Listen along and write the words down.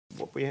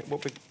what we're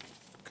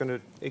going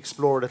to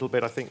explore a little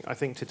bit, I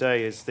think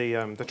today is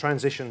the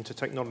transition to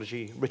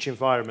technology-rich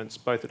environments,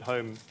 both at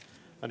home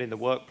and in the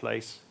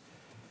workplace,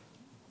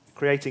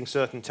 creating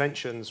certain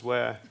tensions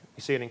where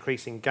you see an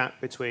increasing gap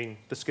between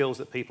the skills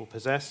that people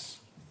possess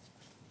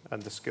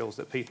and the skills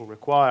that people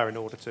require in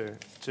order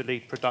to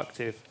lead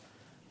productive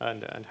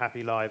and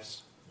happy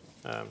lives.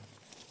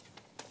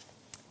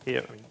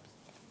 Here, I mean,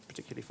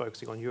 particularly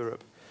focusing on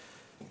Europe.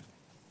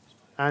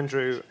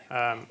 Andrew,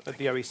 at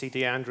the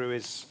OECD, Andrew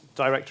is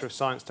Director of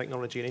Science,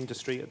 Technology and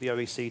Industry at the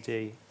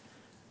OECD,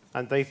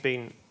 and they've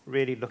been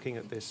really looking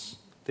at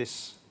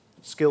this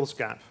skills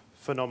gap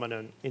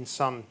phenomenon in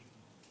some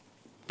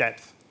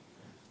depth,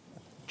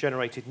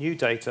 generated new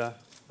data,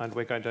 and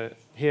we're going to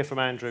hear from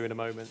Andrew in a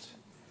moment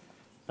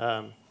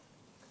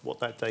what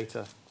that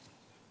data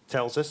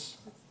tells us,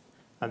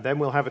 and then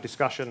we'll have a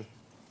discussion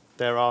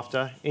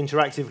thereafter,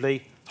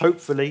 interactively,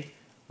 hopefully,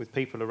 with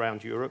people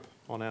around Europe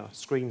on our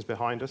screens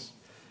behind us,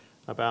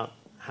 about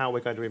how we're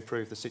going to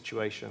improve the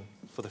situation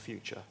for the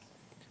future.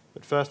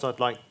 But first, I'd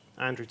like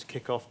Andrew to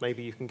kick off.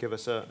 Maybe you can give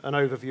us an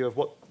overview of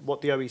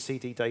what the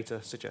OECD data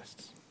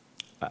suggests.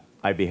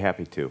 I'd be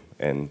happy to.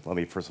 And let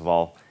me, first of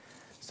all,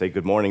 say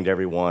good morning to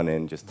everyone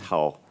and just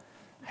how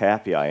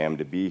happy I am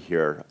to be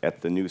here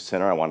at the new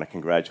center. I want to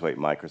congratulate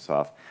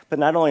Microsoft. But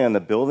not only on the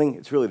building,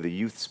 it's really the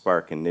Youth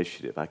Spark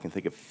initiative. I can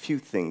think of few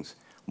things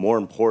more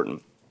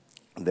important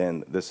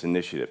than this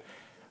initiative.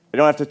 I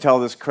don't have to tell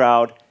this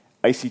crowd,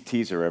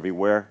 ICTs are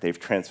everywhere. They've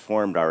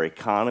transformed our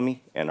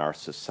economy and our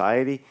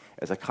society.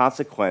 As a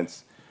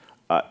consequence,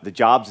 the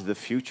jobs of the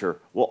future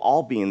will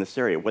all be in this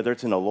area, whether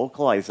it's in a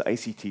localized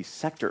ICT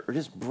sector or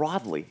just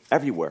broadly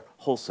everywhere,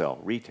 wholesale,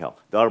 retail,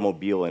 the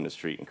automobile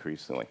industry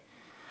increasingly.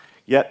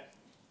 Yet,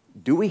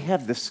 do we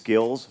have the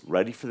skills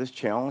ready for this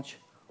challenge,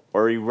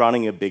 or are we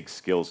running a big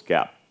skills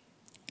gap?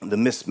 The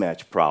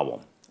mismatch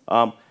problem.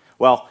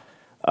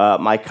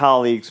 My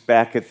colleagues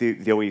back at the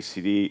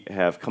OECD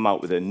have come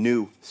out with a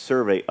new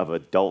survey of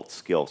adult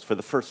skills for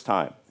the first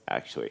time,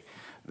 actually,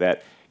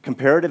 that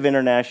comparative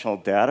international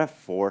data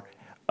for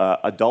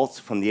adults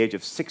from the age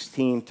of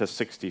 16 to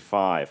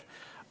 65.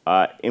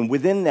 And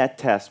within that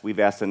test, we've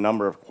asked a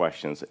number of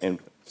questions, and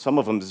some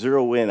of them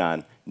zero in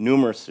on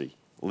numeracy,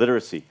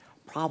 literacy,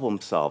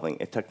 problem solving,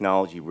 and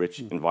technology-rich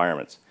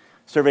environments.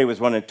 The survey was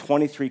run in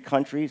 23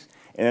 countries,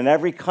 and in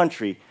every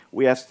country,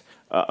 we asked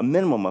a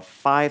minimum of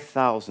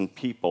 5,000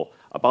 people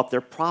about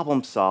their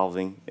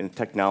problem-solving and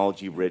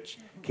technology-rich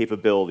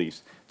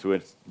capabilities through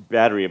a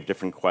battery of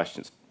different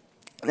questions.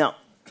 Now,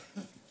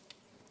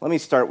 let me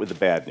start with the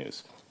bad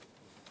news.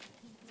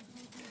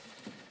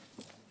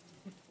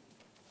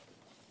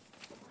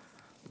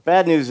 The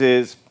bad news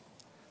is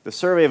the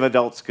survey of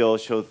adult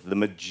skills shows the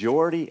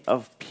majority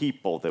of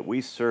people that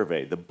we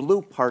survey, the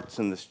blue parts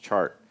in this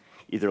chart,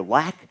 either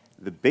lack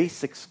the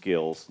basic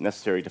skills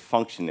necessary to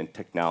function in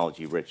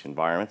technology-rich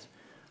environments,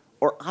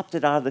 or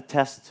opted out of the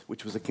test,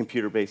 which was a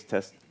computer-based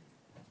test,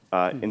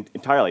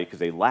 entirely because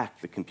they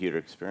lacked the computer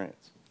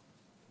experience.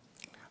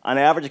 On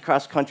average,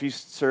 across countries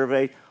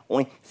surveyed,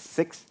 only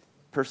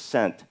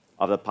 6%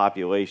 of the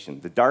population,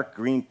 the dark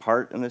green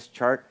part in this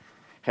chart,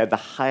 had the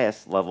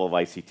highest level of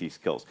ICT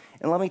skills.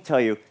 And let me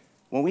tell you,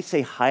 when we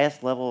say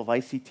highest level of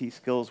ICT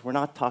skills, we're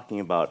not talking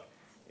about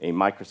a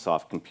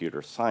Microsoft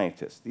computer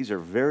scientist. These are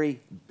very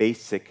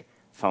basic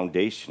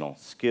foundational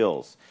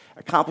skills.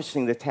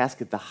 Accomplishing the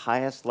task at the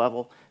highest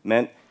level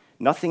meant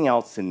nothing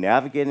else than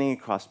navigating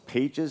across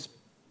pages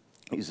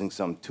using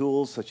some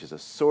tools such as a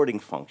sorting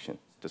function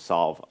to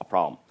solve a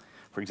problem.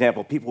 For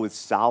example, people with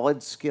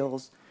solid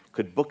skills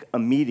could book a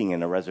meeting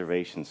in a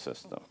reservation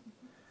system,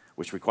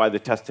 which required the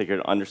test taker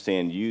to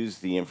understand and use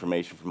the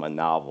information from a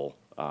novel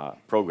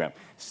program,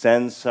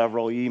 send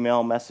several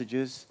email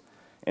messages,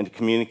 and to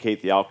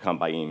communicate the outcome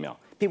by email.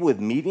 People with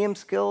medium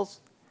skills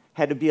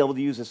had to be able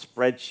to use a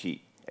spreadsheet,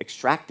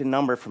 extract a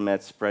number from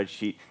that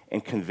spreadsheet,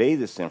 and convey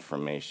this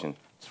information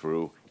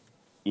through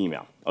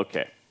email.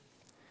 Okay.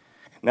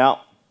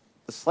 Now,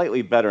 the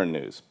slightly better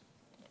news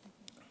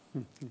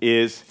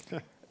is,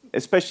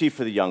 especially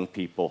for the young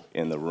people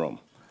in the room,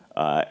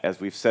 as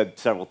we've said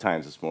several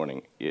times this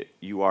morning,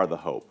 you are the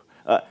hope.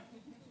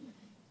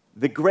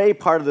 The gray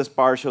part of this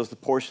bar shows the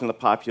portion of the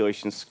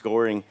population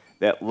scoring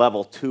that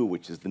level 2,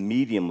 which is the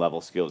medium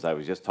level skills I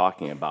was just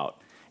talking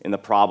about in the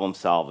problem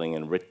solving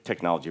and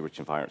technology-rich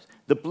environments.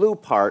 The blue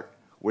part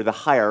were the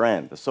higher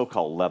end, the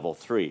so-called level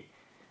 3.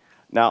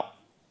 Now,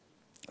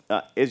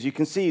 as you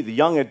can see, the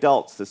young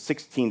adults, the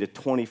 16 to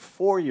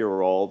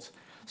 24-year-olds,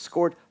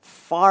 scored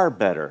far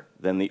better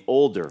than the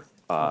older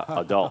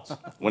adults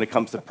when it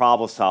comes to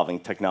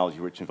problem-solving,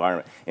 technology-rich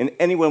environment. And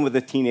anyone with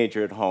a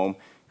teenager at home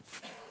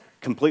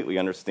completely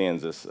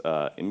understands this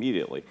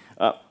immediately.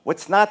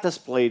 What's not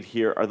displayed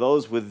here are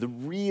those with the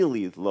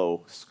really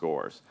low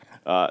scores,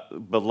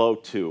 below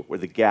 2, where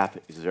the gap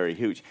is very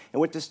huge. And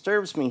what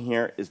disturbs me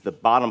here is the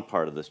bottom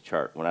part of this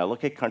chart. When I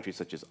look at countries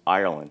such as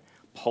Ireland,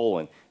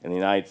 Poland, and the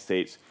United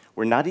States,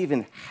 where not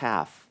even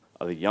half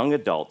of the young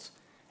adults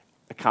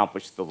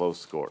accomplished the low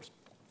scores.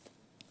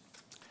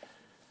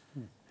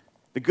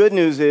 The good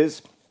news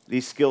is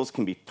these skills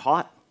can be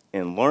taught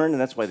and learned, and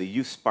that's why the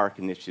Youth Spark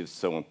initiative is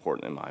so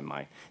important in my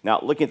mind.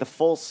 Now, looking at the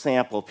full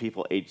sample of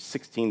people aged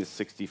 16 to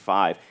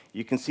 65,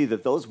 you can see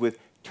that those with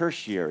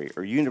tertiary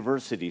or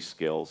university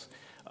skills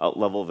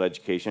level of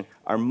education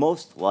are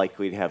most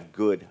likely to have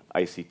good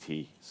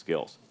ICT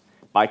skills.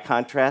 By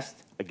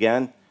contrast,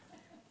 again,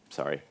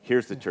 sorry,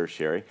 here's the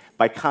tertiary.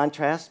 By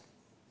contrast,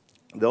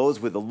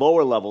 those with the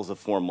lower levels of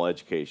formal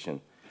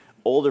education,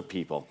 older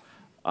people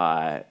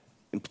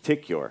in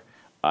particular,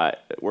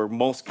 were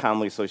most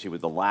commonly associated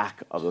with the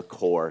lack of the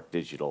core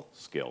digital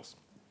skills.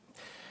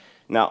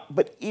 Now,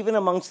 but even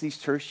amongst these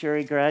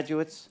tertiary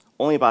graduates,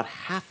 only about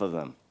half of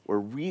them were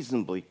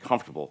reasonably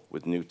comfortable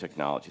with new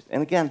technologies.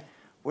 And again,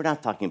 we're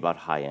not talking about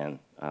high-end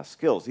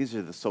skills. These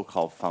are the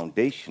so-called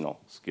foundational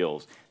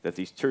skills that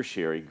these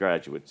tertiary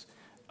graduates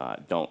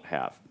don't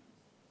have.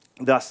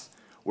 Thus,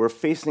 we're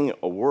facing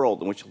a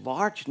world in which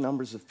large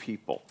numbers of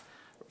people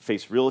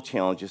face real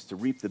challenges to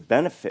reap the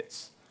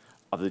benefits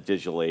of the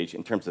digital age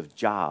in terms of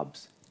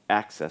jobs,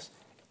 access,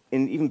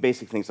 and even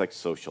basic things like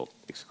social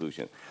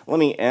exclusion. Let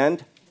me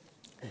end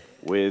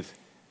with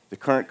the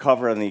current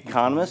cover on The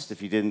Economist.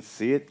 If you didn't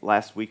see it,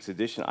 last week's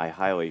edition, I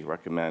highly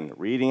recommend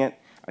reading it.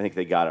 I think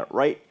they got it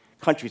right.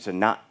 Countries are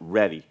not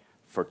ready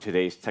for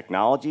today's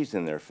technologies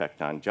and their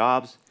effect on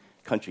jobs.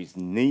 Countries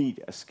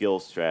need a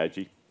skills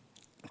strategy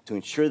to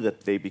ensure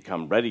that they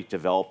become ready to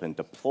develop and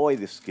deploy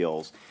the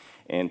skills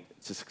and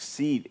to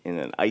succeed in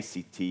an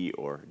ICT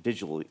or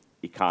digital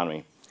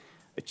economy.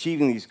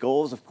 Achieving these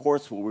goals, of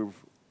course, will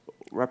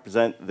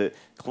represent the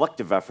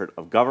collective effort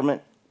of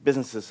government,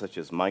 businesses such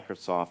as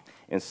Microsoft,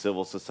 and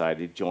civil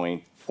society to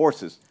join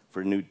forces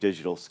for a new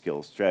digital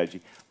skills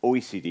strategy.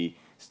 OECD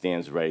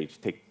stands ready to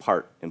take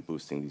part in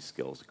boosting these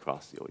skills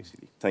across the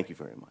OECD. Thank you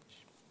very much.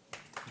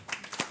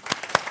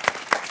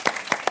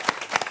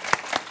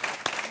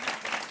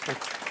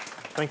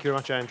 Thank you very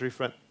much, Andrew,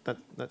 for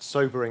that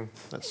sobering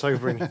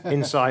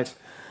insight.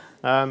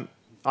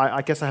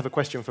 I guess I have a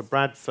question for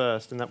Brad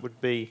first, and that would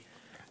be,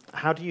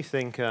 how do you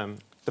think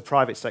the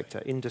private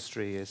sector,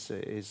 industry,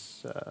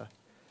 is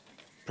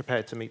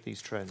prepared to meet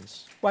these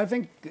trends? Well, I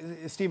think,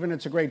 Stephen,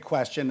 it's a great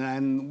question,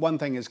 and one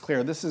thing is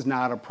clear. This is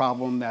not a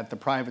problem that the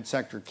private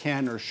sector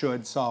can or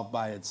should solve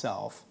by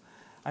itself.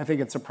 I think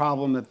it's a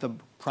problem that the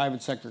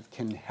private sector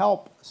can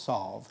help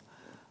solve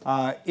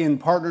in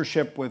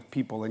partnership with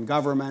people in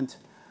government,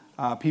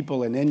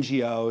 people in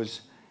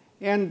NGOs,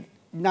 and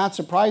not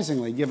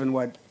surprisingly, given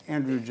what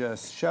Andrew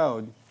just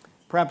showed,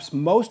 perhaps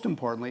most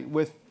importantly,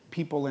 with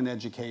people in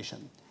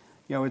education.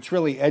 You know, it's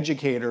really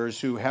educators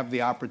who have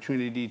the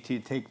opportunity to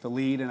take the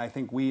lead, and I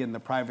think we in the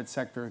private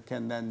sector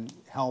can then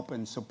help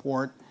and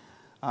support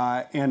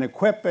and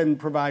equip and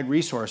provide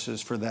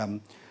resources for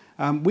them.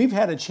 We've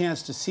had a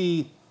chance to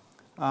see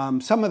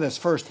some of this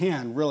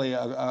firsthand, really,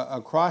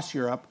 across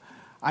Europe.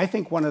 I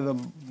think one of the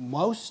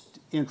most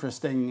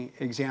interesting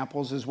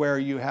examples is where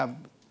you have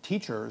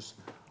teachers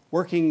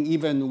working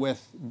even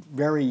with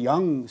very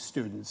young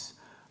students.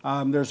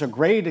 There's a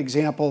great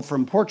example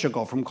from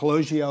Portugal, from the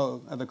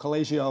Colégio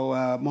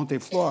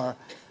Monteflor,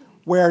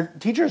 where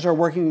teachers are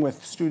working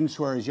with students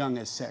who are as young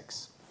as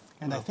 6.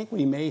 And I think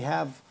we may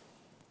have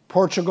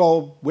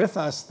Portugal with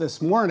us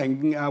this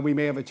morning. We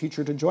may have a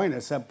teacher to join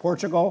us.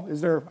 Portugal,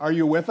 are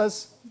you with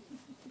us?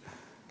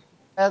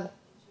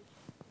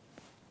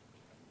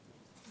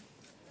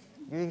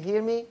 You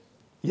hear me?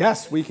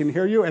 Yes, we can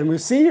hear you, and we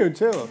see you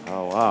too.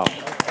 Oh, wow.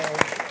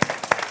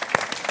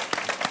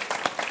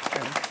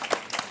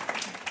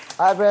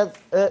 Hi, Brad.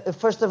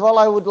 First of all,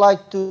 I would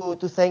like to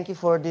thank you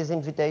for this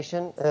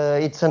invitation.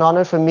 It's an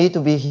honor for me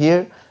to be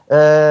here,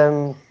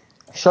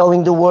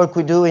 showing the work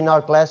we do in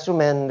our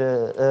classroom and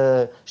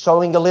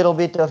showing a little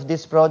bit of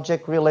this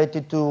project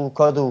related to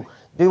Kodu.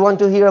 Do you want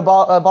to hear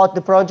about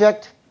the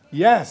project?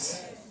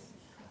 Yes.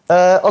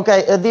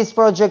 Okay, this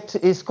project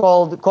is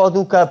called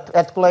Kodu Cup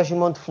at Colégio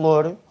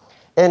Monteflor,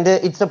 and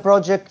it's a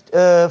project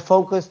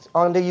focused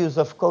on the use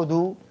of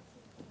Kodu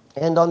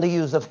and on the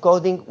use of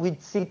coding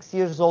with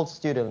 6-year-old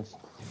students.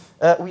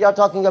 We are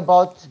talking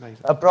about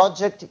a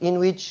project in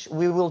which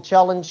we will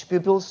challenge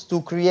pupils to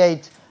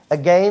create a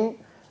game,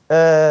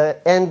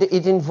 and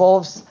it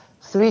involves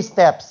 3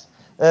 steps.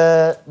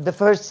 The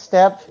first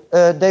step,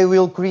 they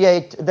will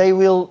be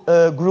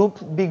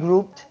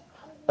grouped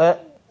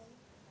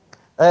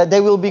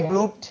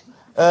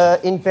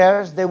in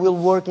pairs. They will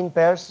work in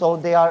pairs, so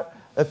they are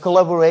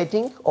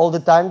collaborating all the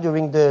time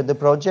during the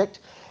project.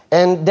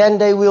 And then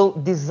they will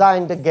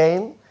design the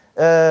game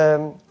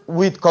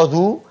with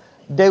Kodu.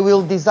 They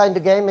will design the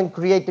game and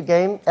create the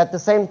game. At the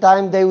same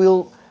time, they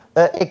will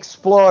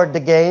explore the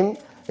game,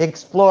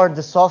 explore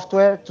the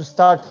software to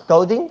start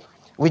coding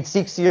with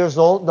 6 years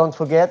old, don't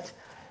forget.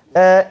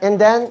 And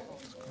then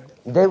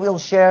they will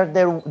share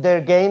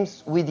their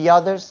games with the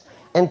others,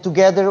 and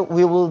together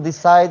we will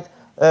decide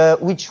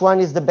which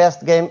one is the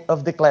best game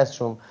of the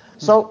classroom.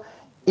 So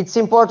it's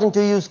important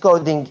to use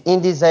coding in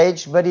this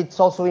age, but it's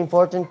also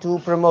important to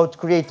promote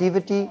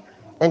creativity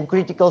and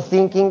critical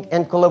thinking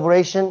and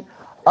collaboration,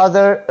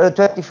 other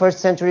 21st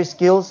century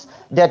skills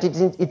that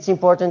it's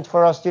important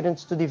for our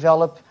students to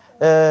develop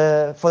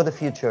for the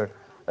future.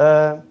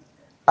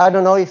 I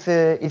don't know if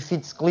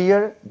it's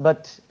clear,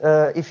 but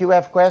if you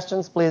have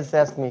questions, please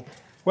ask me.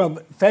 Well,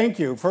 thank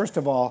you. First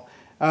of all,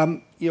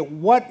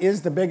 what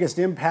is the biggest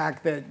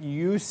impact that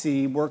you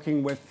see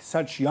working with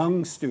such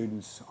young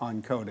students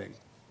on coding?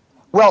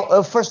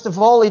 Well, first of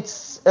all,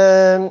 it's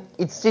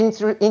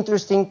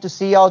interesting to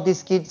see how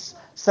these kids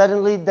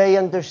suddenly they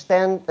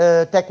understand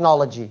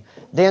technology.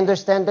 They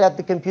understand that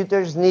the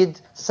computers need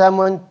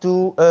someone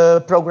to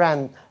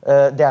program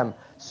them.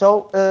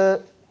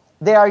 So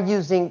they are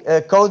using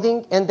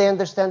coding, and they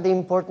understand the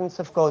importance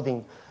of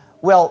coding.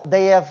 Well,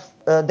 they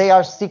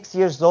are 6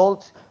 years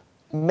old.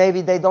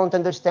 Maybe they don't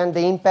understand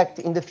the impact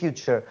in the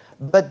future,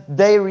 but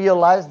they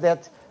realize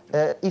that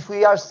if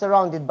we are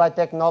surrounded by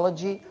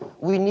technology,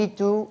 we need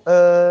to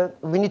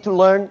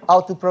learn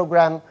how to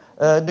program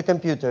the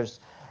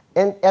computers.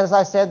 And as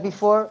I said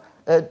before,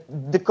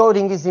 the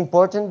coding is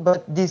important,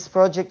 but this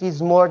project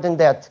is more than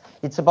that.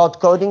 It's about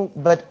coding,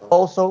 but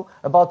also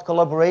about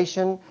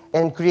collaboration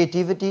and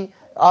creativity,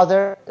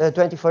 other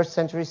 21st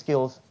century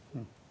skills.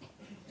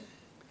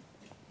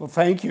 Well,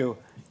 thank you.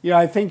 Yeah,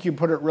 I think you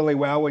put it really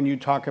well when you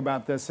talk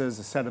about this as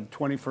a set of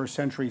 21st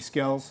century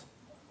skills.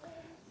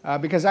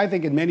 Because I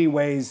think in many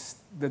ways,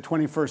 the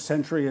 21st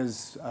century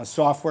is a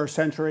software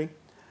century.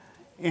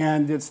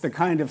 And it's the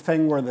kind of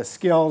thing where the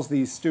skills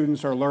these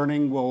students are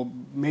learning will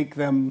make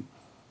them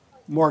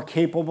more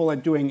capable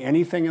at doing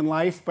anything in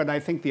life. But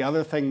I think the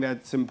other thing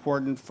that's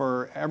important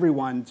for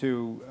everyone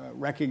to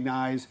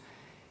recognize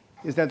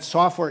is that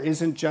software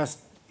isn't just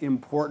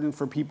important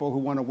for people who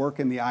want to work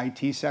in the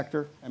IT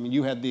sector. I mean,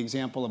 you had the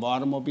example of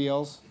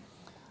automobiles.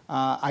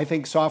 I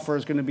think software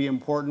is going to be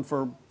important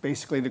for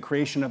basically the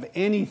creation of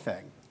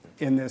anything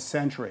in this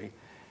century.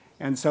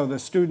 And so the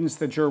students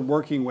that you're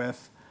working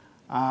with,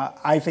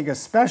 I think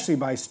especially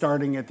by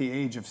starting at the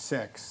age of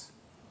 6,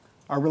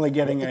 are really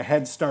getting a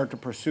head start to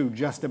pursue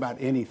just about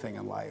anything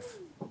in life.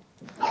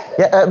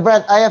 Yeah,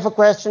 Brad, I have a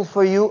question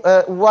for you.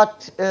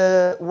 What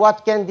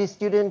can these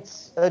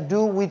students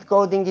do with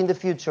coding in the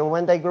future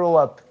when they grow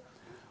up?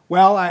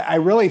 Well, I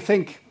really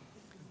think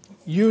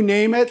you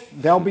name it,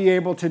 they'll be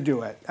able to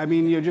do it. I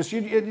mean,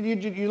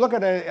 you look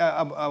at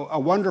a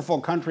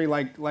wonderful country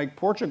like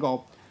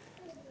Portugal.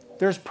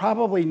 There's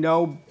probably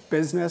no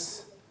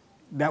business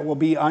that will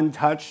be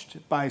untouched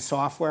by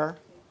software.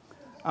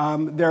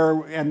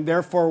 And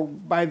therefore,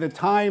 by the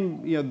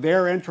time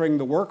they're entering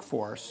the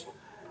workforce,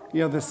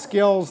 the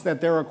skills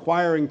that they're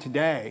acquiring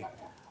today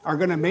are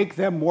going to make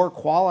them more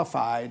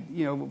qualified,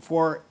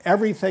 for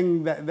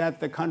everything that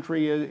the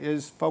country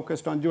is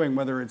focused on doing,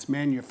 whether it's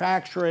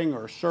manufacturing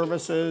or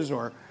services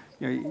or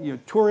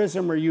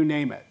tourism or you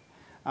name it.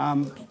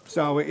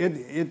 So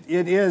it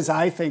is,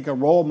 I think, a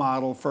role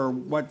model for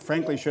what,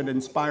 frankly, should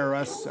inspire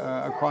us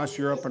across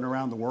Europe and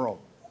around the world.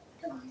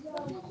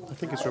 I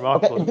think it's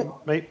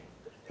remarkable. Okay.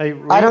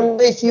 I don't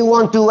know if you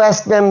want to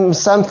ask them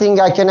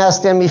something. I can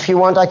ask them if you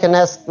want. I can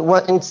ask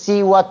and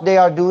see what they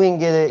are doing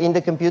in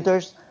the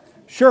computers.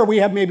 Sure, we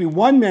have maybe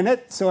 1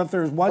 minute. So if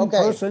there's one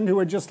person who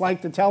would just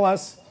like to tell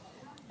us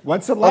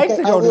what's it like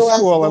to go to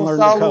school and learn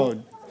to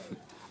code.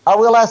 I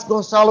will ask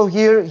Gonçalo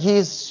here.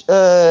 He's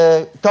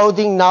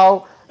coding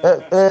now.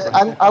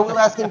 I will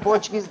ask in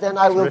Portuguese, then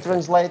I will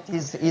translate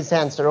his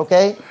answer,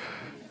 okay?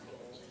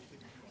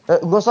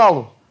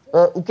 Gonçalo,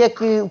 o que é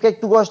que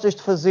tu gostas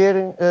de fazer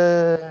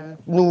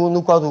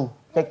no Codu? O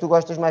que é que tu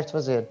gostas mais de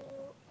fazer?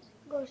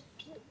 Gosto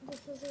de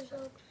fazer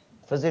jogos.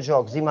 Fazer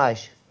jogos e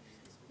mais?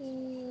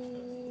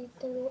 E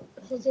também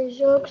fazer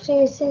jogos e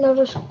ensinar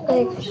os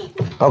colegas.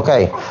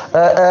 Okay.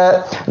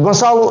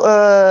 Gonçalo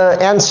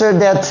answered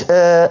that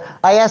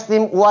I asked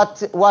him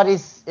what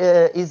is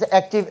his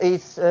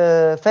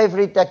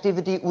favorite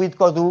activity with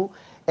Codu,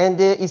 and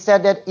he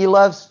said that he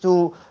loves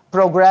to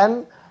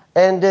program,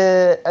 and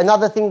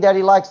another thing that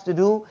he likes to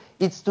do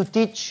is to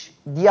teach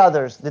the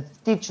others,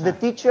 teach the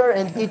teacher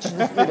and teach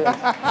the students.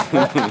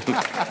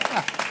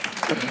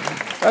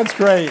 That's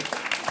great.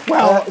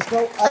 Well,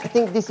 so I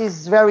think this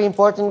is very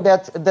important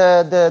that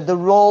the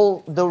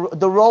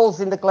roles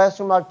in the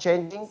classroom are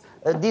changing.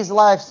 These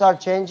lives are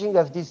changing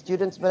of these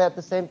students, but at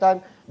the same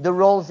time, the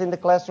roles in the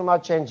classroom are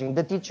changing.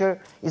 The teacher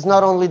is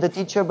not only the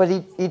teacher, but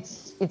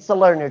it's a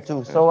learner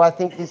too. So I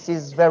think this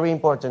is very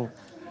important.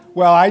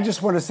 Well, I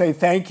just want to say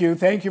thank you.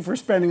 Thank you for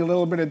spending a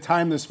little bit of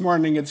time this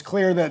morning. It's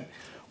clear that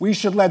we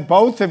should let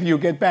both of you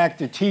get back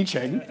to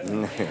teaching.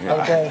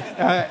 Okay.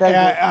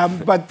 Thank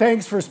you. But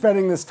thanks for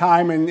spending this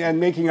time and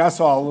making us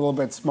all a little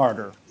bit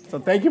smarter. So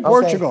thank you,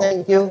 Portugal. Okay,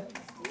 thank you.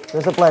 It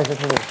was a pleasure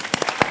for me.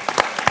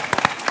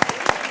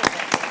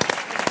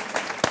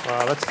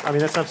 Wow,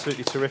 that's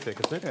absolutely terrific,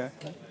 isn't it?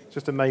 Yeah. It's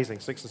just amazing,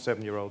 6- and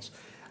 7-year-olds.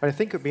 And I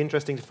think it would be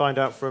interesting to find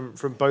out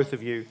from both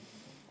of you,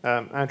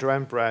 Andrew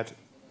and Brad,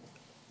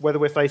 whether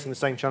we're facing the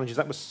same challenges.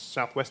 That was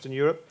Southwestern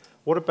Europe.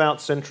 What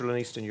about Central and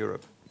Eastern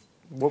Europe?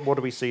 What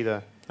do we see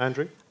there?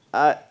 Andrew?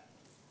 I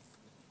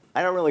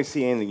don't really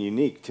see anything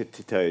unique, to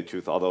tell you the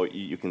truth, although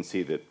you can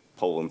see that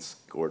Poland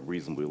scored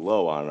reasonably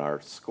low on our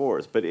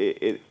scores. But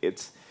I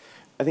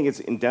think it's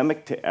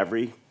endemic to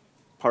every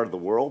part of the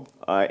world,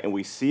 and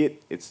we see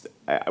it.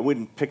 I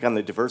wouldn't pick on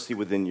the diversity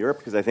within Europe,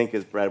 because I think,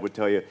 as Brad would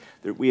tell you,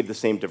 that we have the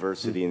same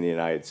diversity in the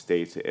United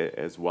States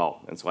as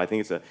well. And so I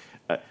think it's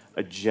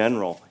a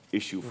general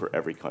issue for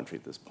every country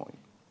at this point.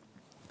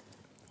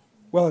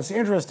 Well, it's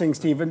interesting,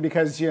 Stephen,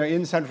 because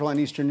in Central and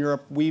Eastern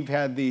Europe, we've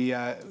had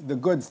the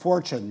good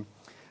fortune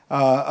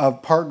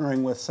of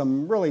partnering with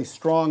some really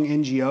strong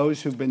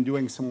NGOs who've been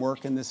doing some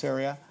work in this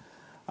area.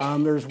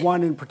 There's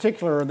one in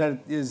particular that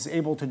is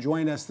able to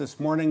join us this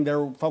morning.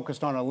 They're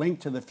focused on a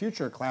link to the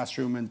future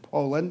classroom in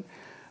Poland.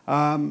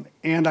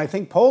 And I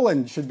think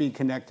Poland should be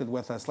connected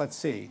with us. Let's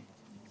see.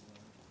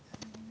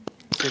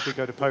 See if we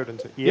go to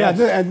Poland. Yes.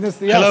 Yeah, and this,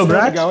 yes, hello,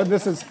 Brad. There we go.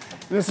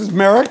 This is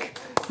Marek,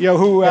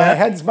 who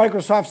heads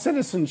Microsoft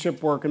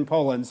citizenship work in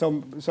Poland.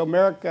 So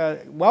Marek,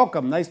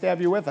 welcome. Nice to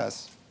have you with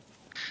us.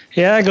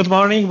 Yeah, good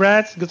morning,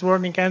 Brad. Good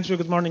morning, Andrew.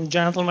 Good morning,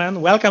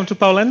 gentlemen. Welcome to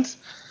Poland.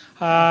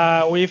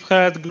 We've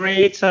heard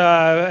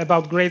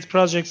about great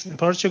projects in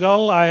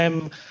Portugal. I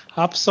am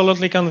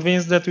absolutely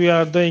convinced that we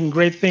are doing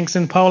great things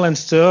in Poland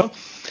too.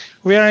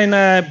 We are in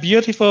a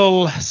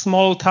beautiful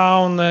small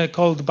town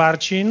called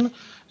Barcin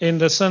in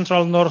the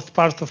central north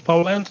part of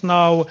Poland,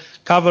 now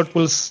covered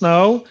with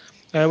snow.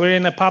 We're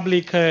in a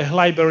public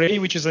library,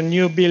 which is a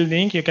new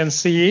building. You can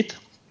see it.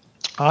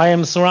 I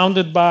am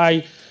surrounded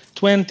by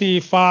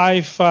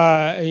 25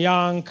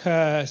 young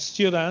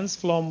students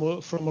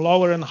from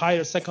lower and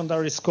higher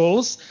secondary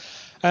schools.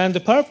 And the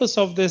purpose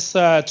of this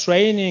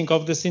training,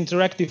 of this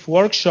interactive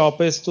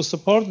workshop, is to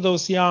support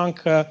those young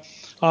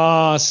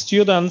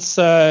students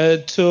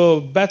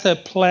to better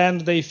plan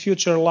their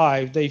future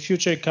life, their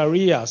future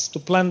careers, to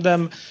plan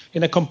them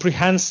in a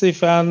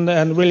comprehensive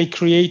and really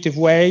creative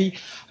way,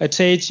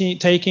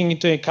 taking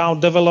into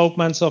account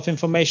developments of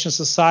information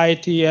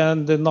society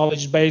and the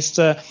knowledge-based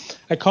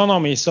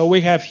economy. So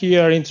we have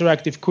here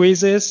interactive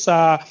quizzes.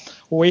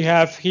 We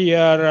have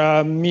here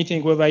a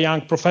meeting with a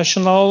young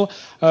professional.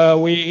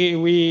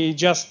 We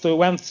just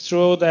went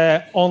through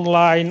the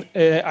online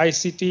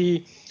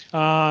ICT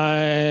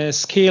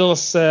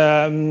skills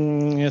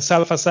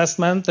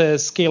self-assessment,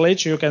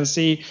 Skillage. You can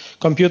see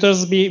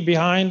computers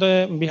behind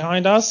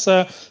us.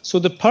 So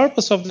the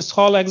purpose of this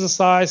whole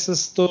exercise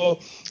is to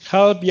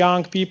help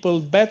young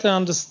people better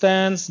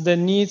understand the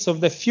needs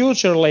of the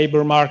future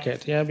labor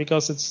market,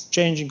 because it's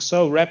changing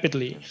so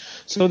rapidly.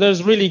 So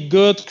there's really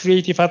good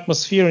creative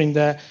atmosphere in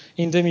the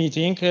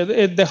meeting.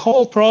 The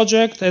whole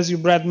project, as you,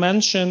 Brad,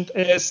 mentioned,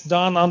 is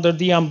done under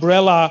the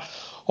umbrella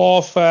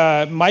of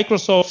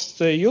Microsoft's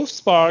Youth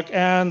Spark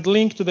and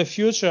Link to the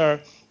Future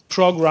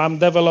program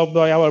developed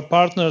by our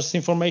partners,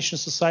 Information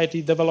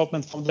Society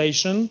Development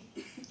Foundation.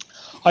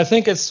 I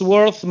think it's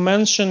worth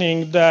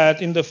mentioning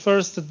that in the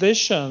first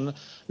edition,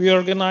 we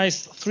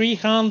organized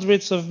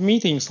 300 of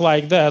meetings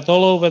like that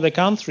all over the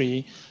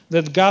country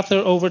that gather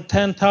over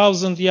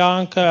 10,000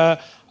 young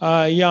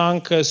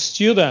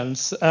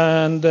students.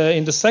 And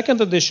in the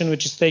second edition,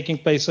 which is taking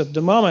place at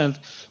the moment,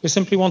 we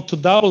simply want to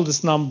double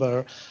this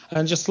number.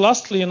 And just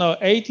lastly,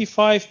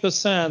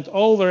 85%,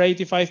 over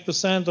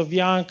 85% of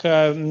young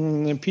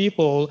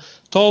people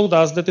told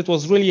us that it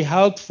was really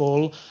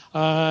helpful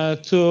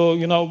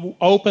to,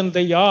 open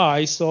their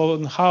eyes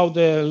on how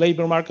the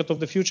labor market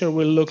of the future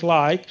will look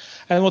like.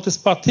 And what is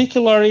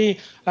particularly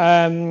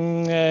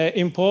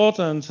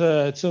important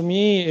to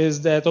me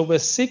is that over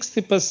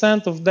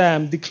 60% of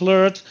them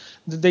declared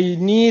that they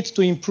need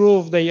to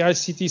improve their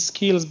ICT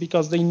skills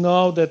because they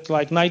know that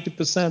like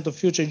 90% of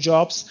future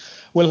jobs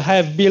will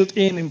have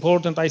built-in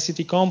important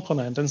ICT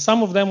component. And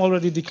some of them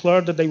already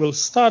declared that they will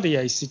study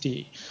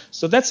ICT.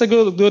 So that's a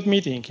good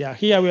meeting. Yeah,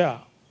 here we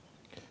are.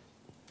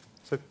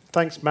 So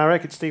thanks,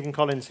 Marek. It's Stephen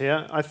Collins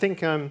here. I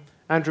think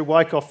Andrew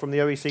Wyckoff from the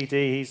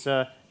OECD,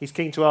 he's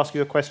keen to ask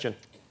you a question.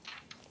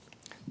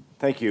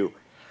 Thank you.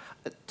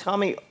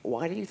 Tommy,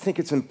 why do you think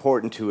it's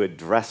important to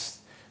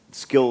address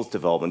skills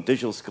development,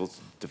 digital skills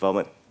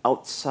development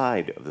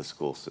outside of the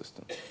school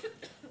system?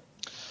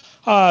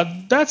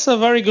 That's a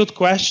very good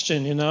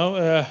question,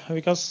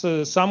 because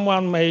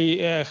someone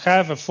may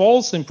have a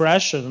false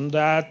impression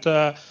that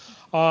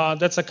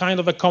that's a kind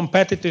of a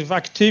competitive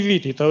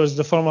activity towards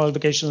the formal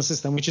education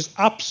system, which is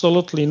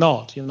absolutely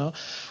not,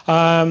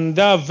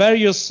 There are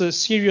various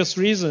serious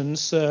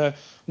reasons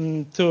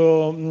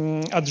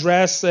to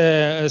address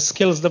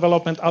skills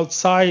development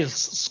outside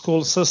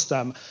school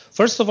system.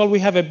 First of all, we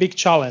have a big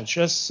challenge.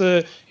 As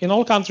in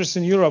all countries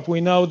in Europe,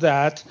 we know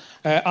that,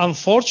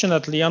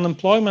 unfortunately,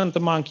 unemployment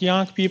among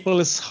young people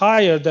is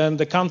higher than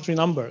the country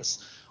numbers,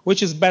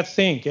 which is a bad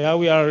thing.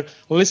 We are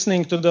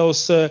listening to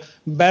those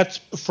bad,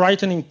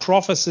 frightening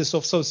prophecies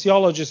of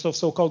sociologists of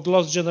so-called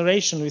lost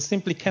generation. We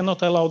simply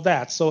cannot allow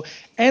that. So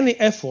any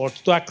effort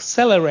to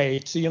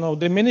accelerate,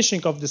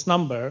 diminishing of this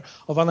number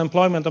of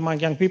unemployment among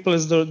young people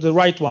is the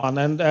right one,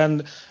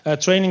 and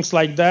trainings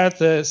like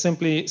that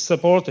simply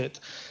support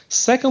it.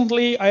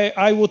 Secondly,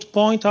 I would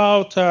point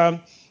out to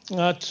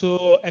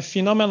a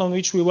phenomenon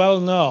which we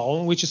well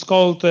know, which is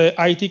called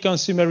IT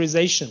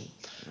consumerization.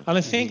 And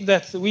I think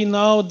that we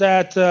know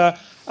that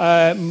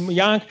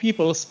young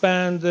people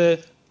spend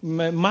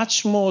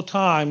much more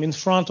time in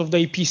front of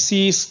their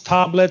PCs,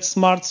 tablets,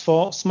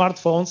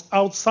 smartphones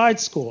outside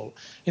school,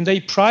 in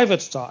their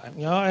private time.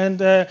 And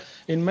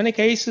in many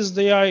cases,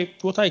 they are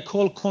what I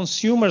call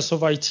consumers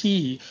of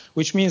IT,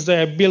 which means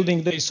they are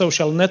building their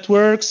social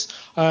networks,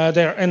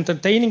 they are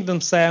entertaining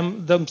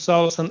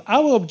themselves. And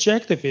our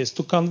objective is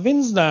to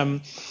convince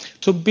them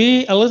to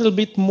be a little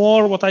bit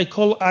more what I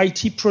call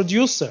IT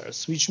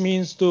producers, which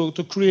means to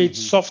create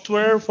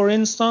software, for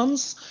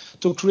instance,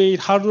 to create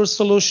hardware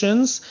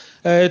solutions,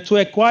 to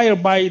acquire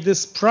by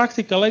this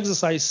practical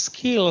exercise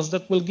skills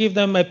that will give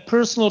them a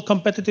personal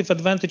competitive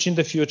advantage in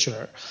the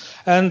future.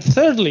 And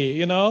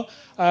thirdly,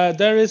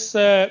 there is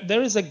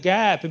a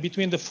gap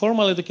between the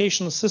formal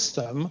education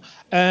system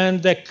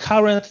and the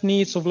current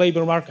needs of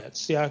labor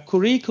markets.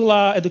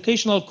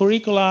 Educational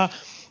curricula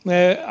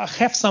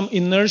have some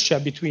inertia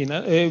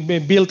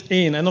built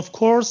in, and of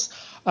course,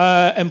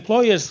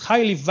 employers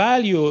highly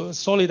value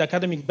solid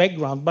academic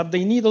background, but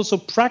they need also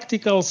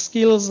practical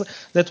skills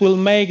that will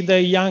make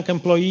the young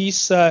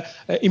employees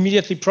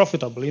immediately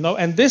profitable.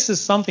 And this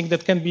is something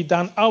that can be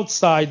done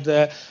outside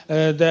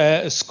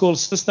the school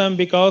system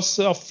because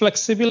of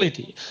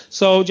flexibility.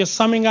 So just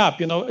summing up,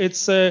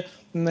 it's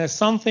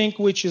something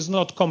which is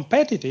not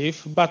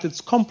competitive, but it's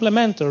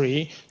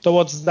complementary to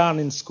what's done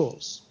in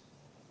schools.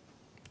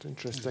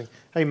 Interesting.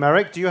 Hey,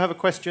 Marek, do you have a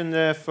question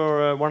there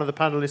for one of the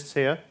panelists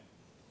here?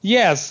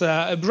 Yes,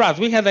 Brad,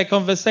 we had a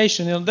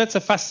conversation. That's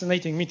a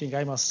fascinating meeting,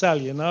 I must tell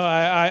you.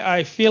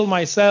 I feel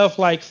myself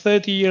like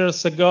 30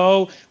 years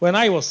ago when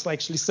I was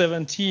actually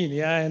 17,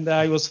 and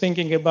I was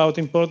thinking about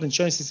important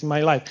choices in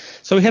my life.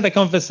 So we had a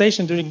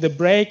conversation during the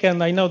break,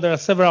 and I know there are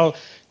several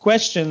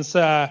questions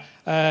in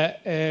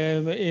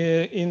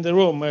the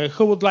room.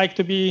 Who would like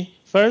to be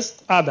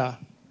first? Ada.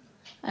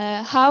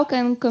 How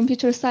can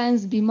computer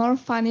science be more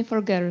funny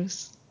for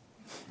girls?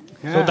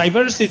 Yeah. So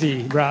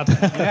diversity, Brad.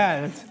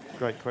 Yeah, that's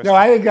great question. No,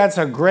 I think that's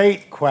a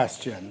great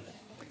question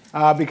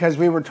because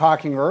we were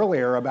talking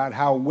earlier about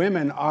how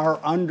women are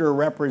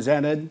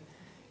underrepresented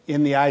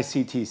in the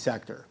ICT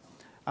sector.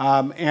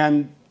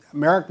 And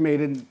Marek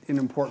made an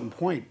important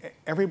point.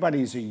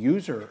 Everybody's a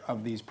user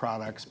of these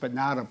products, but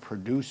not a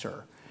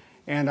producer.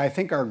 And I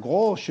think our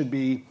goal should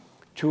be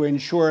to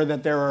ensure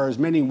that there are as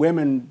many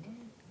women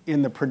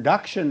in the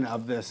production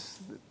of this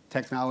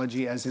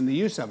technology as in the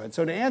use of it.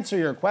 So to answer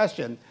your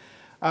question,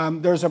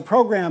 there's a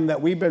program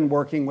that we've been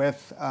working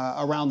with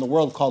around the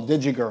world called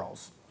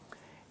DigiGirls.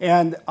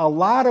 And a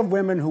lot of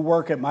women who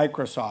work at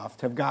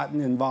Microsoft have gotten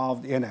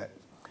involved in it.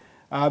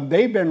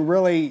 They've been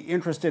really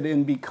interested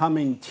in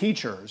becoming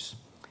teachers.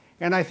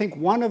 And I think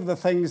one of the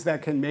things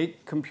that can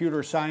make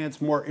computer science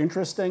more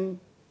interesting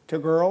to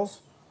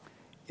girls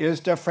is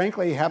to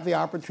frankly have the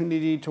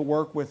opportunity to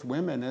work with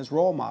women as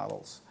role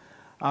models.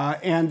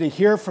 And to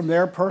hear from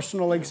their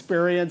personal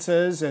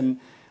experiences and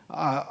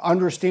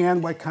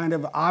understand what kind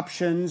of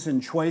options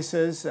and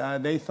choices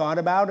they thought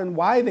about and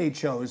why they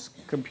chose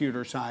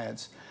computer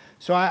science.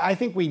 So I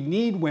think we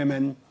need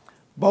women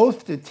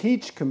both to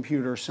teach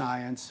computer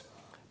science,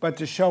 but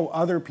to show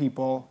other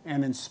people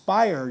and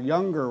inspire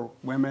younger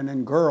women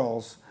and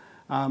girls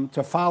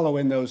to follow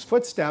in those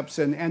footsteps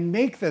and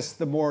make this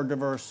the more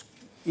diverse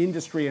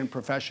industry and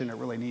profession it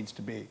really needs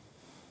to be.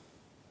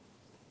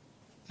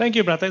 Thank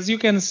you, Brad. As you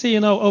can see,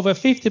 over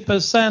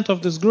 50%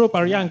 of this group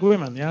are young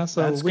women.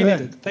 So That's we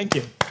good. need it. Thank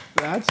you.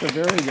 That's a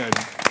very good.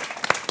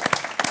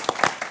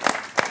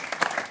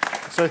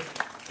 So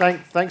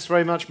thanks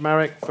very much,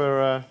 Marek,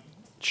 for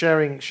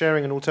sharing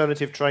an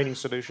alternative training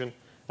solution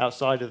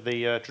outside of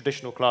the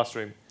traditional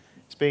classroom.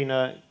 It's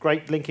been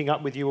great linking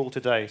up with you all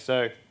today.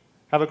 So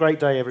have a great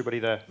day, everybody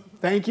there.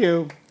 Thank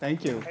you.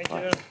 Thank you. Thank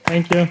you.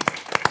 Thank you.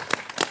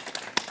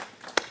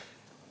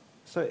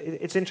 So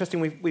it's interesting.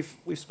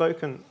 We've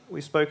spoken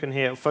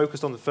here,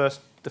 focused on the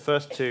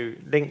first two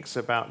links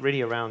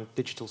really around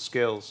digital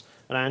skills.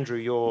 And Andrew,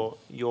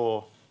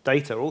 your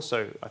data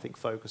also, I think,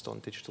 focused on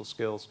digital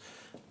skills.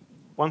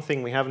 One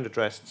thing we haven't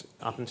addressed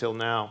up until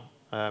now,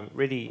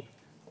 really,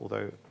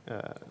 although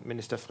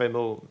Minister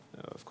Frémaux,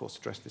 of course,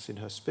 addressed this in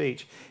her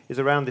speech, is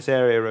around this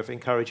area of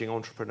encouraging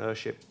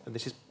entrepreneurship. And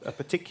this is a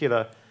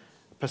particular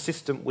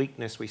persistent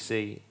weakness we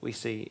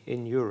see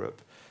in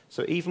Europe.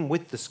 So even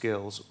with the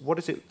skills, what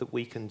is it that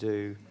we can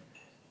do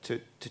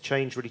to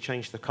really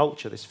change the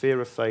culture, this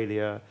fear of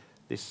failure,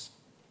 this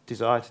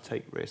desire to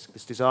take risk,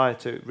 this desire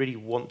to really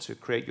want to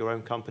create your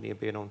own company and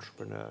be an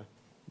entrepreneur?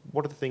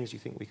 What are the things you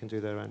think we can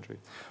do there, Andrew?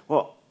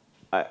 Well,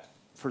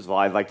 first of all,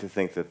 I'd like to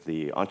think that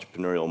the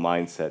entrepreneurial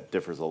mindset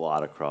differs a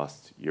lot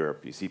across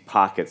Europe. You see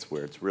pockets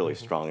where it's really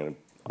strong and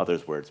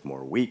others where it's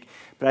more weak.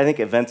 But I think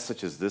events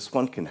such as this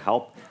one can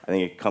help. I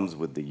think it comes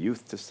with the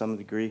youth to some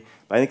degree.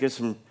 But I think there's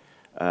some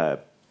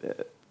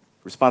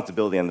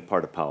responsibility on the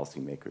part of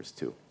policymakers,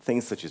 too.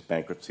 Things such as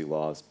bankruptcy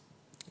laws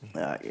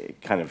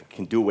kind of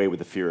can do away with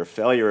the fear of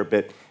failure a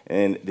bit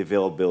and the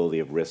availability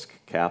of risk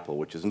capital,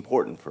 which is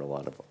important for a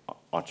lot of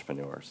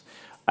entrepreneurs.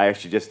 I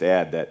actually just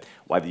add that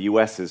while the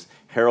U.S. is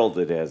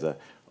heralded as a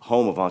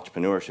home of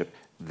entrepreneurship,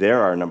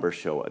 there our numbers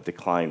show a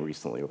decline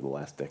recently over the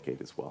last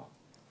decade as well.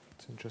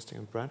 It's interesting.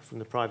 And Brad, from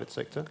the private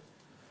sector?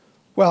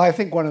 Well, I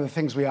think one of the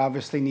things we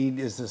obviously need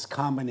is this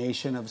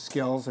combination of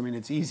skills. I mean,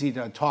 it's easy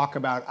to talk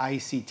about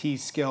ICT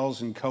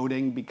skills and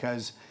coding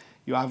because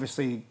you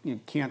obviously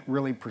can't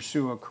really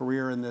pursue a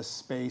career in this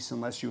space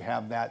unless you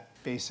have that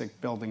basic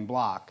building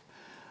block.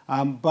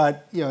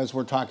 But as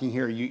we're talking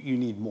here, you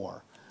need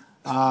more.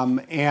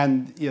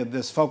 And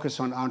this focus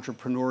on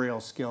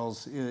entrepreneurial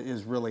skills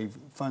is really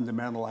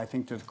fundamental, I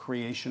think, to the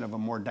creation of a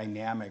more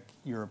dynamic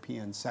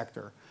European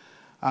sector.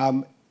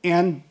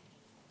 And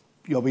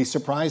you'll be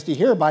surprised to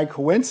hear, by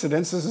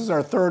coincidence, this is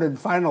our third and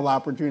final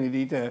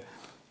opportunity to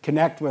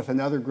connect with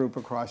another group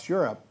across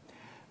Europe.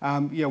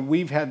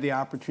 We've had the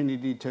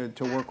opportunity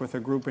to work with a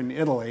group in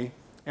Italy,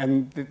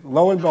 and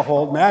lo and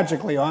behold,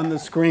 magically on the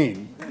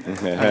screen,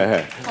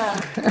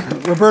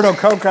 Roberto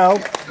Coco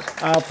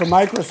from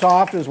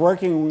Microsoft is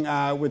working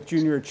with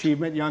Junior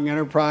Achievement, Young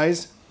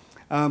Enterprise.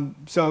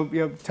 So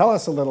tell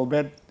us a little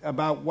bit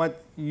about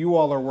what you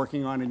all are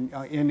working on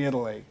in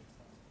Italy.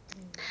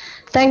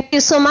 Thank you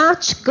so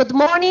much. Good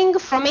morning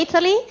from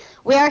Italy.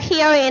 We are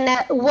here in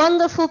a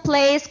wonderful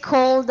place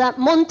called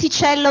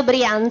Monticello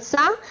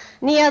Brianza,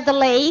 near the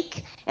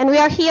lake, and we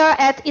are here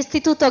at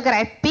Istituto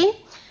Greppi.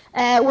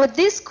 With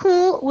this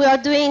school, we are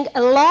doing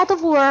a lot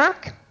of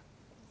work,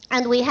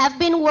 and we have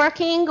been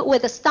working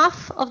with the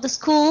staff of the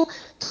school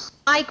to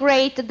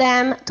migrate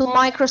them to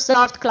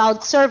Microsoft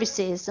Cloud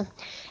Services.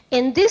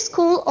 In this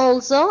school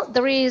also,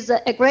 there is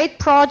a great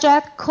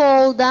project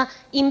called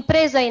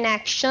Impresa in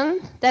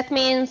Action, that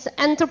means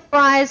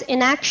Enterprise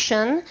in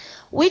Action,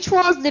 which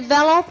was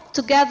developed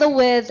together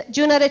with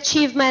Junior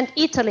Achievement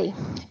Italy.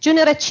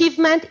 Junior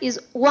Achievement is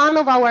one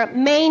of our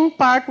main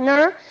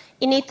partners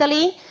in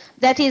Italy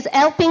that is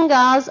helping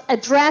us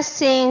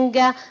addressing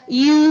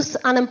youth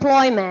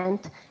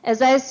unemployment.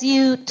 As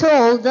you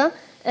told,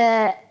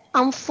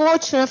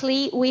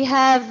 unfortunately, we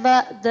have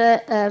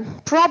the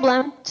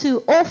problem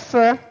to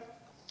offer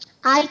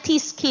IT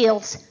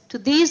skills to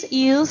these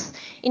youth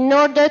in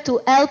order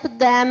to help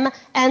them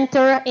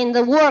enter in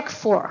the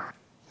workforce.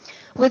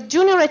 With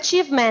Junior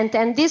Achievement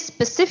and this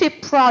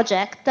specific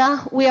project,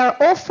 we are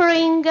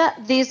offering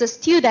these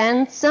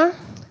students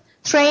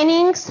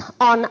trainings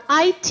on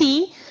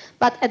IT,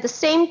 but at the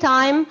same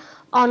time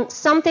on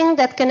something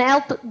that can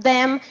help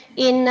them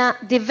in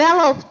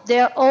develop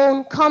their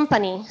own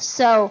company.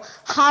 So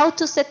how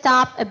to set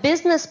up a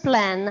business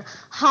plan,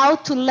 how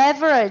to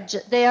leverage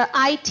their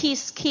IT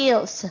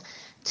skills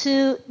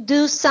to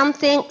do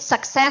something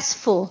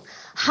successful,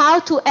 how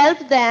to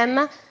help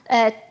them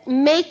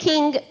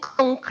making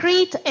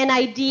concrete an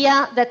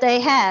idea that they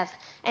have.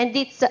 And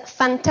it's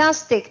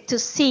fantastic to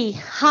see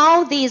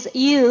how these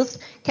youth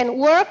can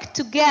work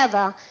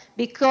together,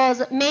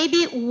 because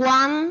maybe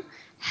one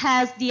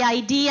has the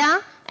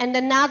idea and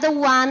another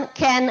one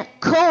can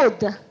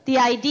code the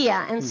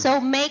idea and so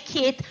make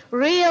it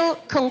real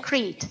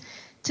concrete.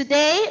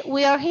 Today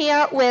we are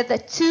here with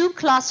 2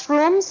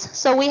 classrooms,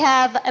 so we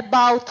have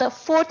about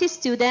 40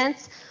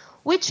 students,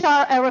 which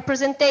are a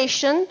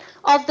representation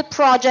of the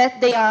project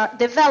they are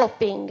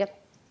developing.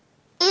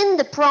 In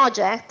the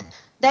project,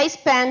 they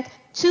spend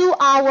 2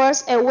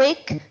 hours a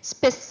week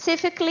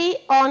specifically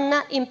on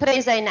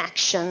Impresa in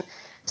Action.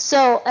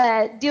 So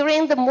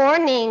during the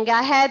morning,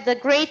 I had the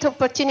great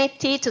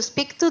opportunity to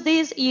speak to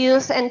these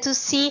youth and to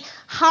see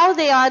how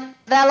they are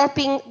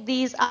developing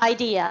these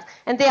ideas.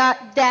 And they are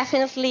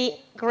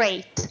definitely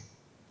great.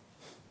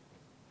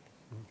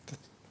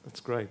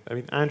 That's great. I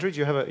mean, Andrew, do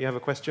you have a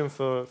question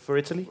for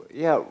Italy?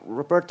 Yeah,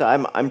 Roberta,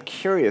 I'm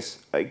curious,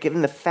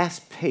 given the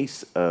fast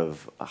pace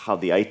of how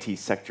the IT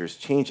sector is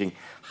changing,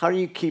 how do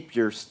you keep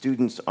your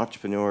students,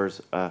 entrepreneurs,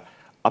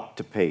 up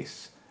to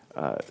pace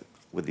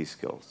with these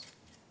skills?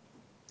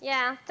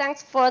 Yeah,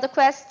 thanks for the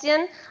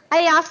question.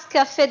 I ask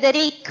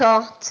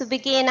Federico to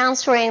begin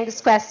answering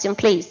this question,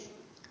 please.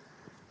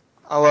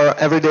 Our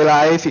everyday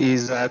life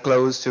is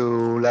close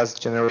to last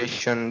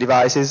generation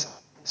devices,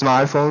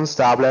 smartphones,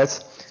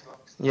 tablets,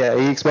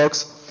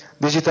 Xbox.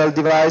 Digital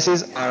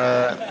devices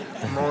are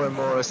more and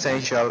more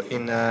essential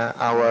in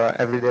our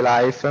everyday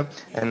life,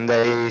 and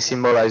they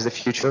symbolize the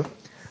future.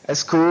 At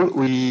school,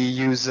 we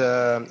use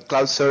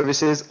cloud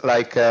services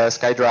like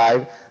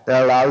Skype-live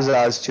that allows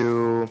us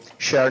to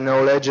share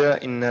knowledge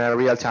in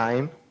real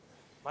time.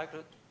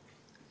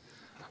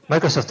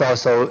 Microsoft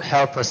also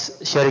helps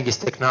us sharing its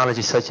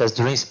technology such as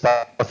Dreams,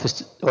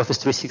 Office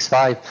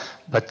 365,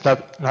 but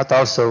not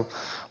also.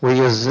 We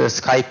use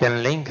Skype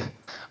and Link.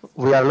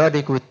 We are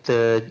learning with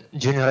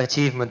Junior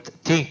Achievement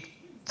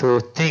to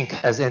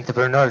think as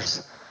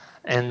entrepreneurs,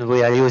 and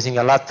we are using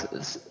a lot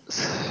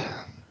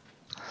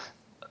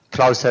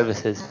cloud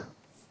services.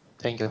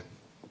 Thank you.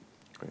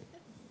 Great.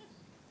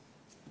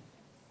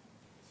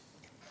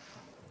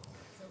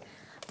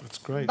 That's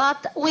great.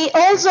 But we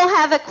also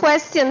have a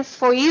question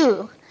for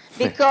you,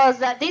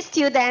 because these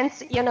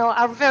students,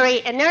 are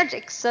very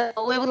energetic. So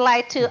we would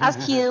like to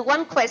ask you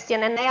one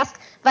question, and I ask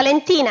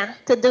Valentina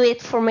to do it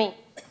for me.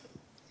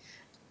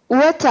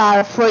 What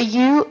are, for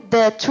you,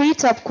 the 3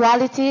 top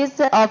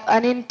qualities of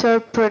an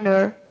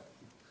entrepreneur?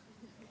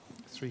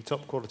 Three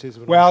top qualities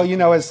of an Well,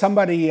 entrepreneur. as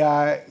somebody,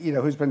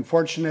 who's been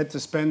fortunate to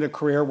spend a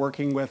career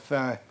working with,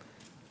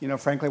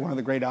 frankly, one of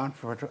the great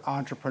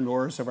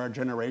entrepreneurs of our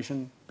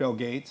generation, Bill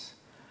Gates,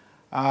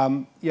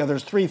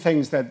 there's three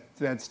things that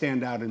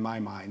stand out in my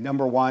mind.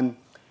 Number one,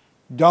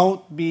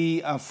 don't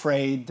be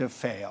afraid to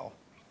fail.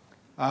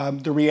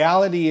 The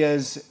reality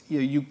is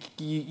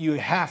you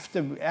have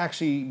to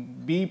actually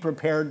be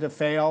prepared to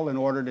fail in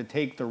order to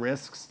take the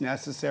risks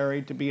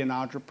necessary to be an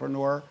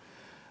entrepreneur.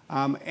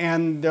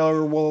 And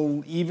there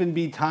will even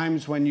be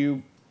times when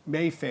you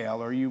may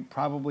fail, or you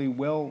probably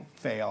will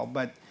fail,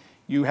 but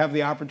you have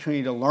the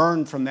opportunity to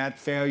learn from that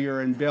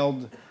failure and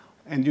build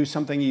and do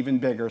something even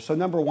bigger. So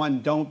number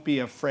one, don't be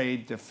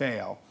afraid to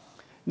fail.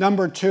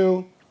 Number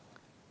two,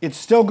 it's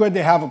still good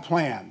to have a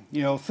plan.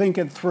 Think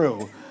it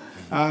through.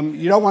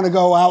 You don't want to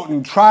go out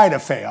and try to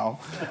fail.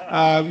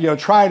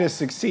 Try to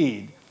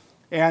succeed.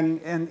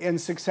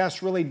 And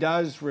success really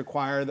does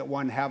require that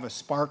one have a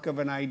spark of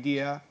an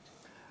idea,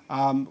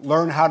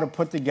 learn how to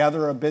put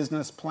together a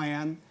business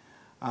plan,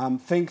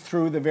 think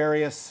through the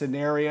various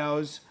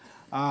scenarios,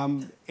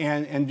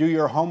 and do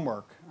your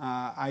homework,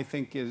 I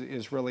think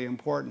is really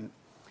important.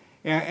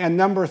 And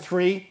number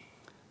three,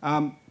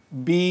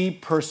 be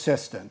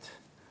persistent.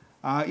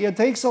 It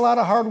takes a lot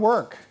of hard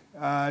work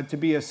to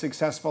be a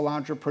successful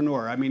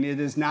entrepreneur. I mean, it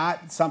is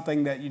not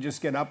something that you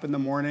just get up in the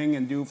morning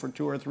and do for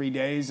 2 or 3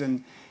 days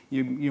and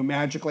you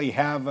magically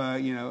have a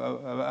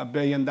 $1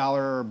 billion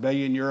or €1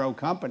 billion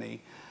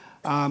company.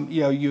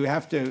 You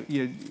have to,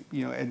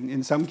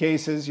 in some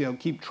cases,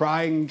 keep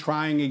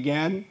trying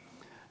again,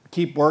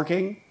 keep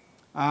working,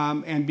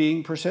 and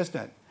being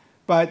persistent.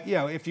 But,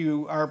 if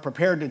you are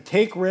prepared to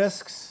take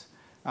risks,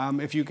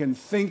 if you can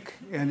think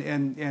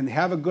and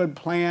have a good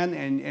plan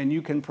and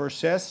you can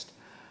persist,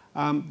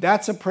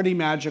 that's a pretty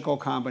magical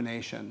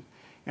combination.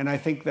 And I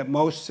think that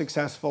most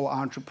successful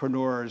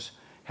entrepreneurs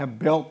have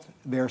built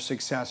their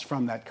success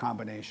from that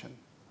combination.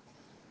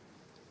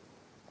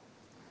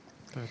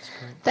 That's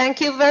great. Thank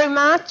you very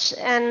much,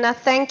 and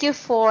thank you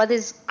for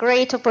this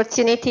great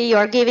opportunity you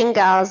are giving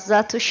us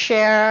to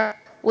share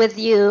with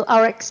you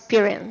our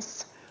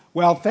experience.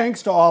 Well,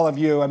 thanks to all of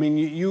you. I mean,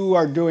 you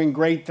are doing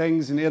great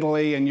things in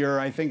Italy, and you're,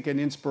 I think, an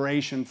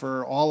inspiration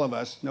for all of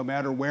us, no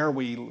matter where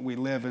we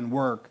live and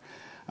work.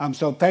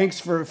 So thanks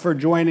for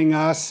joining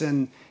us.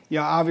 And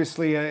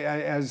obviously,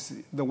 as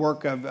the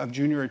work of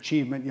Junior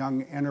Achievement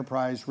Young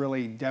Enterprise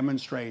really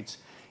demonstrates,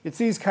 it's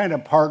these kind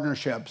of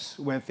partnerships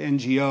with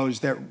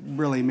NGOs that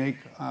really make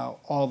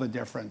all the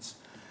difference.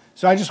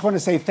 So I just want to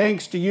say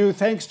thanks to you,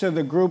 thanks to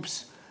the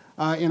groups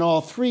in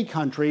all 3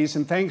 countries,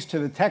 and thanks to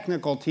the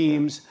technical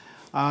teams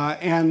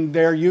and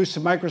their use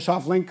of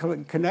Microsoft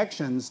Link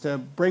Connections to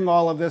bring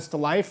all of this to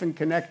life and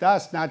connect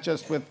us, not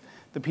just with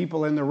the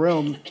people in the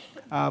room,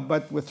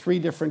 but with 3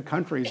 different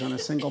countries on a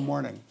single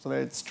morning. So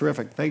it's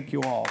terrific. Thank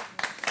you all.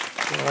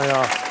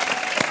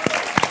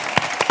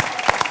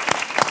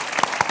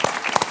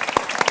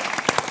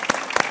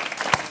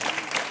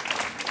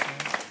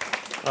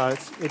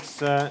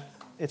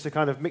 It's a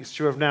kind of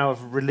mixture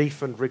of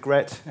relief and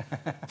regret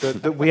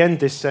that we end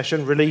this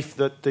session. Relief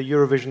that the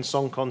Eurovision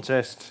Song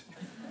Contest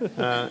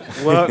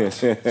worked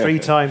 3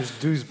 times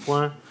 12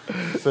 points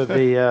for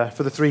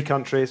the 3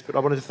 countries. But I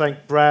wanted to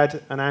thank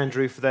Brad and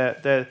Andrew for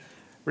their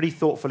really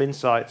thoughtful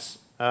insights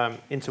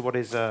into what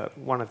is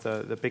one of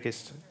the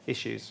biggest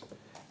issues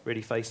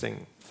really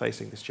facing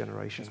this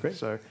generation. That's great.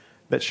 So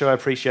let's show our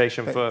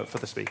appreciation for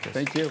the speakers.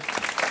 Thank you.